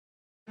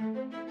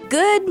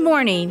Good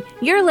morning.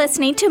 You're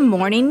listening to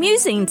Morning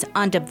Musings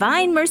on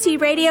Divine Mercy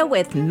Radio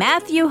with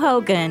Matthew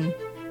Hogan.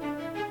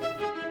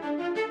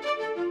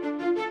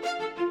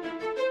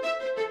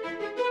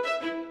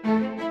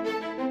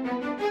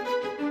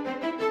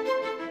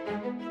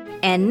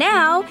 And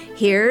now,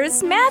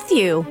 here's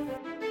Matthew.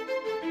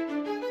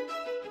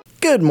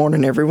 Good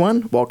morning,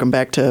 everyone. Welcome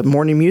back to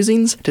Morning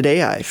Musings.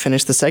 Today I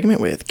finished the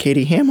segment with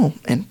Katie Hamel,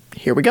 and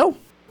here we go.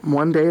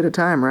 One day at a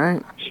time,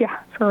 right? Yeah,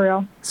 for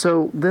real.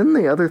 So then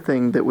the other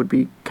thing that would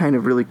be kind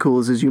of really cool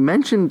is you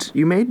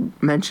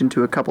made mention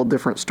to a couple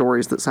different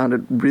stories that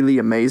sounded really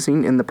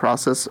amazing in the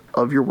process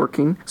of your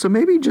working. So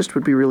maybe just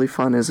would be really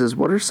fun is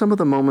what are some of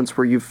the moments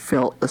where you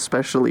felt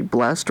especially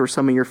blessed or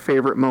some of your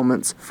favorite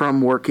moments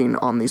from working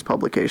on these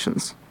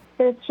publications?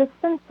 There's just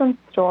been some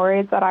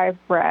stories that I've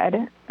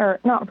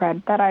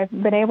that I've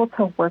been able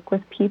to work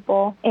with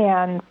people,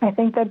 and I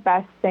think the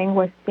best thing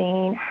was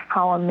seeing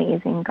how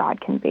amazing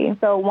God can be.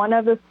 So one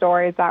of the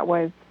stories that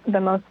was the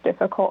most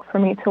difficult for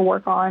me to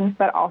work on,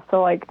 but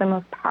also like the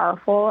most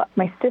powerful,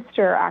 my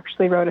sister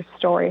actually wrote a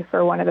story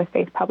for one of the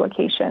faith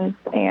publications,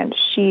 and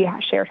she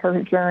shared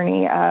her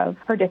journey of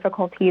her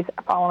difficulties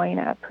following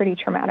a pretty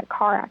traumatic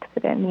car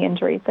accident and the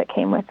injuries that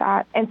came with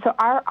that. And so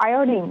I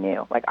already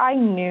knew, I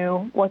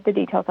knew what the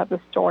details of the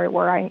story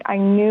were. I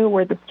knew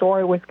where the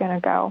story was going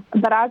to go.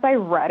 But as I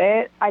read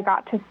it, I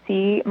got to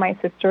see my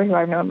sister, who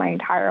I've known my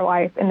entire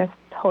life, in this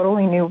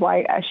totally new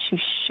light as she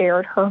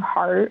shared her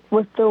heart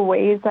with the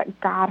ways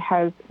that God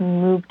has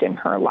moved in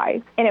her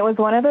life. And it was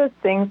one of those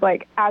things,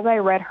 as I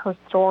read her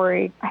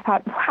story, I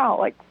thought,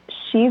 wow,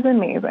 she's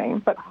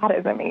amazing, but God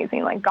is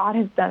amazing. God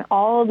has done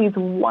all of these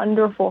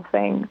wonderful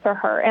things for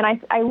her. And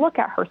I look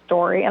at her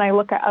story and I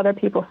look at other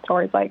people's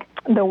stories, like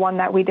the one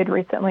that we did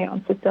recently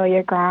on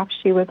Cecilia Graff.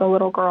 She was a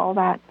little girl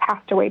that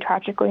passed away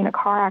tragically in a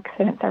car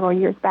accident several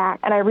years back.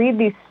 And I read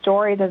these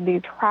stories of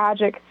these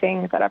tragic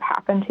things that have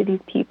happened to these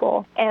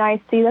people. And I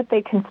see that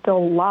they can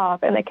still love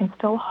and they can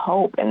still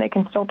hope and they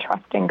can still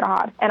trust in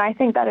God. And I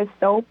think that is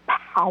so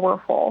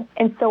powerful.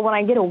 And so when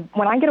I get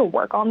to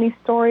work on these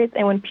stories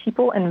and when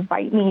people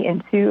invite me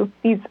into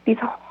these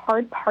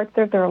hard parts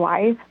of their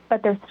life,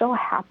 but they're still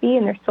happy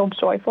and they're still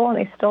joyful and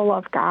they still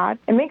love God,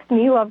 it makes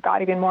me love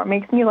God even more. It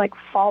makes me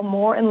fall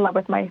more in love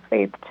with my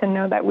faith to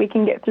know that we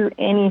can get through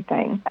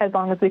anything as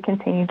long as we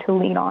continue to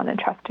lean on and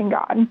trust in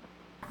God.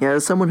 Yeah,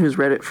 as someone who's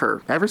read it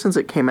ever since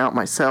it came out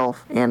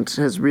myself and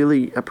has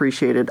really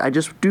appreciated, I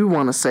just do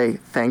want to say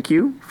thank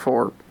you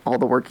for all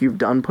the work you've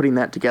done putting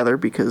that together,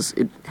 because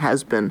it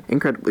has been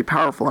incredibly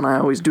powerful, and I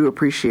always do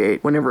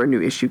appreciate whenever a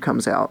new issue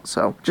comes out.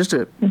 So just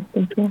a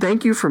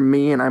thank you from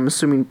me, and I'm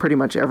assuming pretty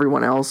much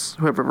everyone else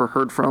who I've ever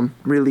heard from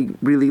really,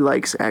 really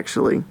likes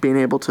actually being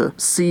able to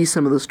see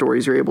some of the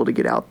stories you're able to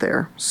get out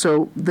there.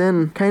 So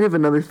then kind of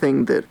another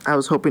thing that I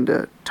was hoping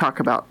to talk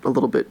about a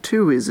little bit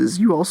too is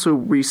you also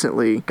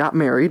recently got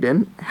married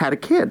and had a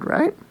kid,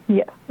 right?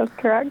 Yes, that's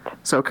correct.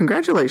 So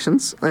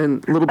congratulations,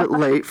 and a little bit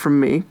late from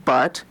me,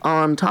 but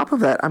on top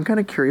of that, I'm kind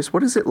of curious,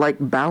 what is it like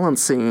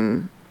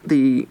balancing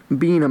the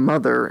being a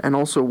mother and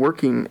also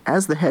working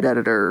as the head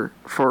editor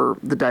for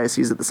the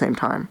diocese at the same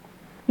time?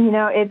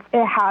 It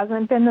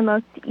hasn't been the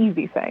most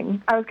easy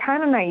thing. I was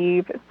kind of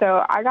naive.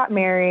 So I got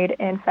married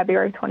in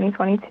February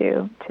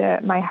 2022 to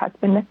my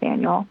husband,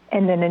 Nathaniel.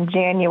 And then in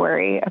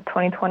January of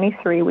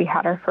 2023, we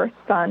had our first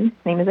son.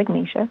 His name is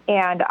Ignatius.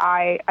 And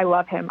I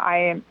love him.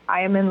 I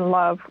am in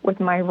love with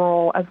my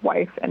role as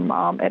wife and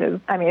mom.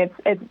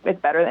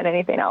 It's better than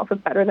anything else.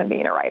 It's better than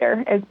being a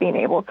writer, is being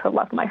able to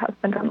love my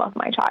husband and love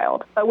my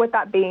child. But with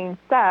that being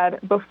said,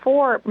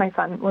 before my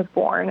son was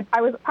born,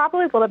 I was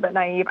probably a little bit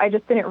naive. I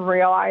just didn't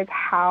realize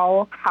how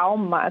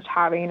much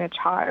having a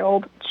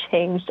child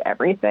changed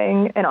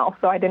everything. And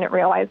also I didn't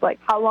realize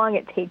how long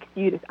it takes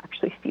you to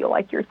actually feel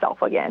like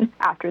yourself again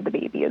after the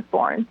baby is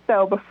born.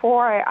 So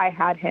before I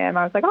had him,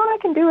 I was like, I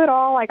can do it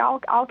all.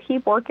 I'll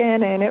keep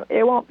working and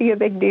it won't be a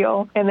big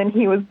deal. And then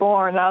he was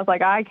born and I was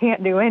like, I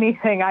can't do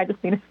anything. I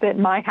just need to sit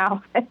in my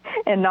house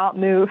and not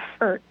move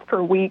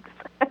for weeks.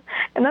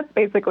 And that's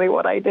basically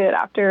what I did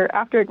after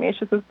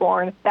Ignatius was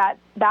born. That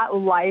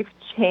life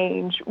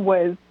change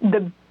was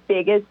the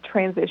biggest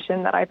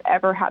transition that I've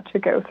ever had to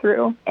go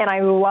through. And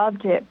I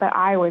loved it, but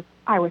I was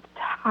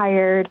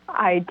tired.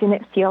 I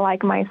didn't feel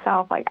like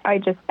myself.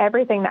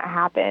 Everything that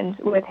happened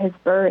with his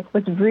birth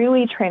was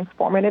really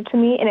transformative to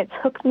me. And it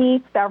took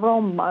me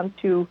several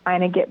months to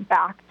kind of get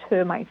back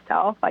to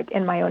myself,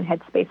 in my own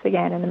headspace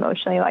again and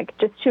emotionally,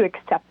 just to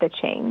accept the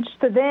change.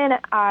 So then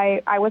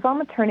I was on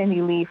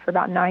maternity leave for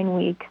about 9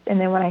 weeks. And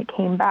then when I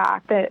came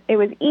back, it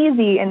was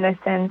easy in the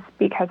sense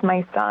because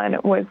my son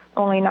was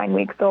only 9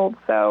 weeks old.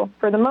 So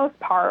for the most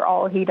part,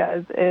 all he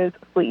does is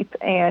sleep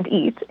and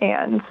eat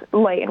and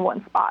lay in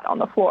one spot on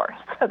the floor.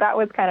 So that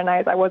was kind of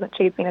nice. I wasn't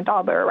chasing a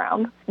toddler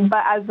around.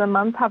 But as the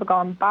months have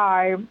gone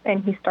by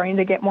and he's starting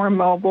to get more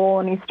mobile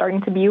and he's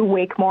starting to be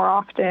awake more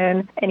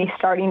often and he's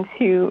starting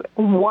to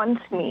want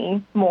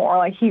me more,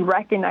 like he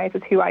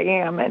recognizes who I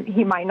am and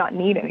he might not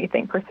need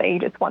anything per se, he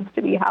just wants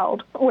to be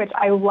held, which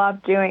I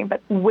love doing.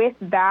 But with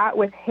that,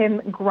 with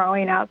him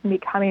growing up and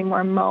becoming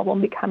more mobile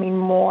and becoming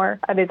more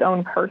of his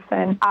own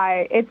person,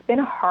 it's been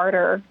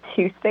harder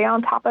to stay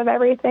on top of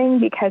everything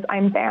because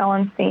I'm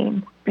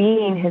balancing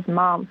being his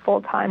mom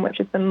full time, which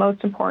is the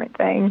most important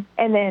thing,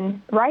 and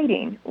then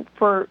writing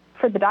for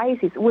the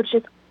diocese, which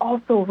is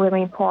also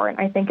really important.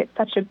 I think it's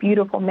such a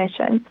beautiful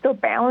mission. So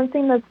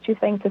balancing those two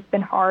things has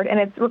been hard, and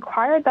it's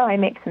required that I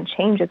make some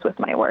changes with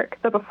my work.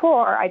 So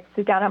before, I'd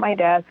sit down at my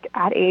desk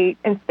at 8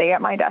 and stay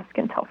at my desk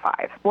until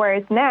 5,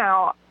 whereas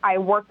now I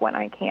work when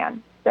I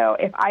can. So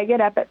if I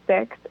get up at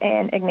 6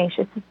 and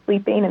Ignatius is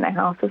sleeping and the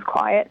house is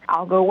quiet,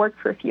 I'll go work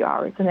for a few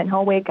hours, and then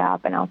he'll wake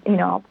up and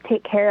I'll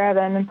take care of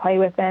him and play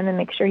with him and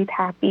make sure he's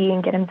happy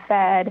and get him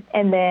fed.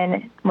 And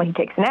then when he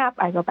takes a nap,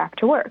 I go back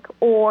to work.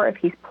 Or if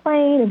he's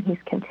playing and he's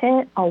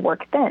content, I'll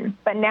work then.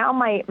 But now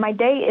my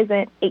day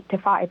isn't 8 to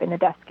 5 in the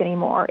desk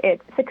anymore.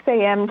 It's 6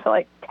 a.m. to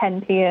like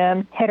 10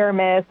 p.m., hit or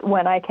miss,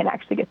 when I can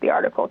actually get the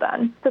article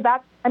done. So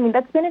that's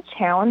been a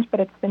challenge, but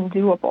it's been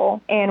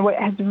doable. And what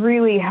has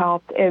really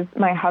helped is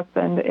my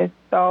husband is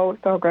so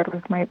good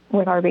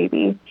with our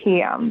baby.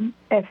 He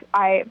if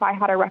I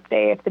had a rough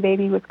day, if the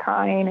baby was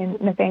crying and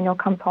Nathaniel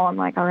comes home, I'm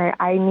like, all right,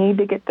 I need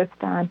to get this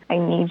done. I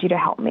need you to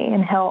help me.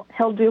 And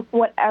he'll do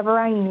whatever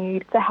I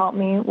need to help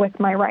me with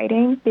my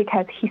writing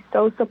because he's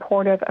so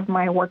supportive of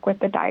my work with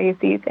the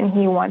diocese, and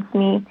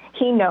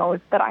he knows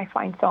that I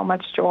find so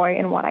much joy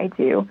in what I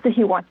do. So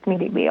he wants me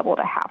to be able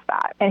to have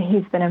that. And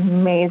he's been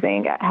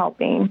amazing at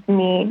helping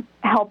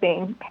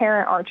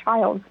parent our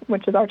child,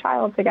 which is our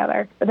child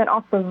together, but then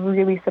also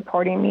really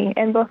supporting me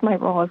in both my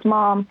role as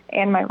mom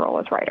and my role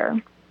as writer.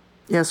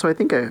 Yeah, so I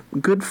think a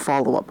good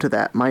follow-up to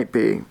that might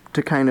be,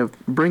 to kind of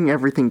bring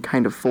everything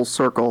kind of full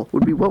circle,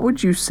 would be, what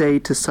would you say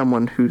to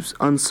someone who's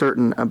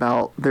uncertain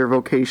about their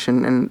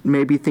vocation and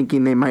maybe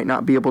thinking they might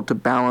not be able to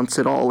balance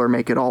it all or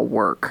make it all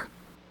work?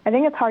 I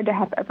think it's hard to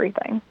have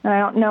everything. And I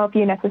don't know if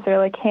you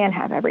necessarily can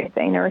have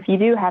everything, or if you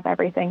do have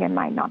everything, it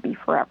might not be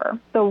forever.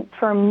 So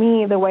for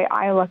me, the way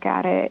I look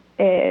at it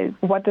is,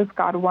 what does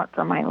God want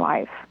for my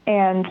life?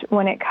 And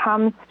when it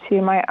comes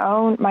to my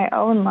own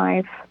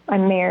life,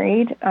 I'm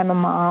married, I'm a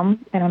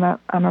mom, and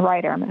I'm a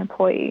writer, I'm an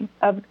employee.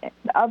 Of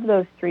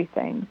those three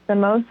things, the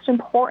most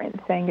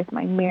important thing is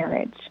my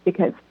marriage,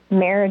 because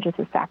marriage is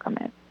a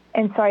sacrament.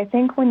 And so I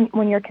think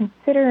when you're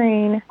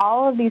considering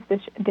all of these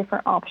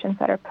different options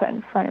that are put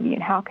in front of you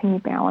and how can you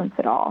balance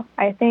it all,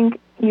 I think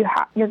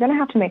you're going to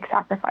have to make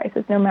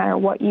sacrifices no matter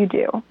what you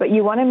do, but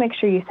you want to make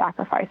sure you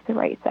sacrifice the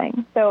right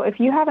thing. So if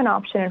you have an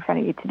option in front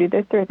of you to do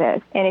this or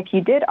this, and if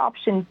you did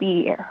option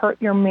B, it hurt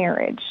your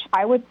marriage,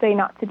 I would say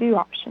not to do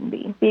option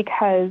B,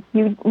 because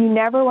you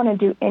never want to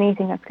do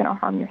anything that's going to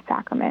harm your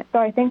sacrament. So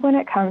I think when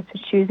it comes to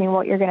choosing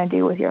what you're going to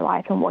do with your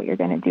life and what you're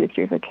going to do with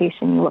your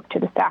vocation, you look to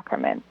the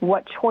sacrament.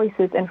 What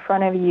choices in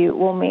front of you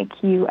will make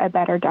you a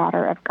better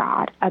daughter of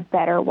God, a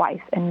better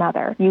wife and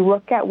mother? You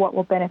look at what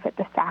will benefit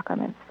the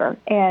sacraments first,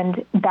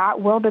 and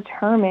that will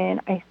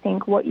determine, I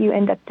think, what you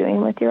end up doing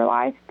with your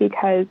life,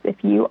 because if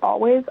you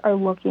always are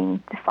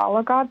looking to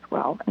follow God's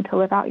will and to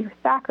live out your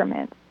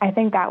sacraments, I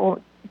think that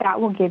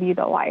will give you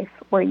the life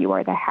where you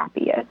are the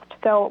happiest.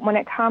 So when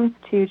it comes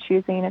to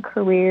choosing a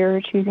career,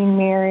 choosing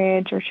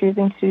marriage, or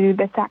choosing to do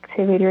this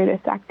activity or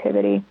this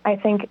activity, I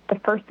think the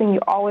first thing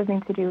you always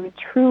need to do is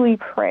truly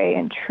pray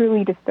and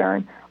truly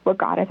discern what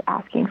God is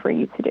asking for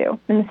you to do.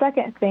 And the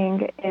second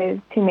thing is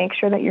to make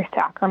sure that your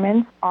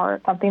sacraments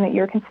are something that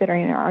you're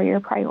considering and are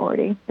your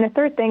priority. And the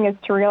third thing is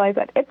to realize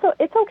that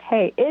it's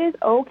okay. It is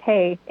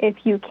okay if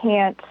you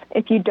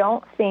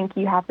don't think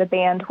you have the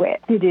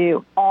bandwidth to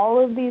do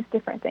all of these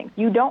different things.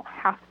 You don't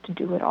have to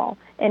do it all.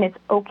 And it's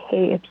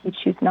okay if you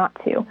choose not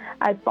to.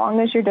 As long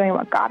as you're doing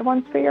what God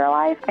wants for your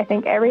life, I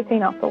think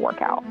everything else will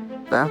work out.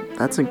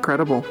 That's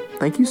incredible.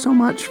 Thank you so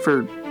much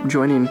for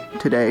joining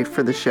today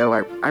for the show.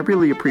 I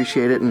really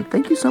appreciate it, and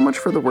thank you so much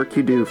for the work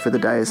you do for the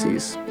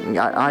diocese.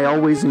 I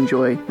always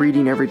enjoy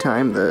reading every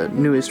time the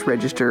newest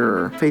Register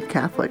or Faith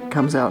Catholic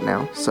comes out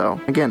now.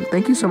 So again,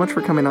 thank you so much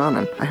for coming on,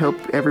 and I hope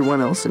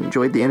everyone else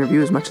enjoyed the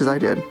interview as much as I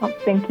did. Well,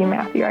 thank you,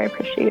 Matthew. I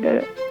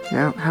appreciated it.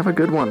 Yeah, have a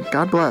good one.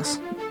 God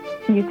bless.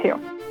 You too.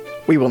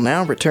 We will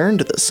now return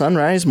to the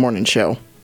Sunrise Morning Show.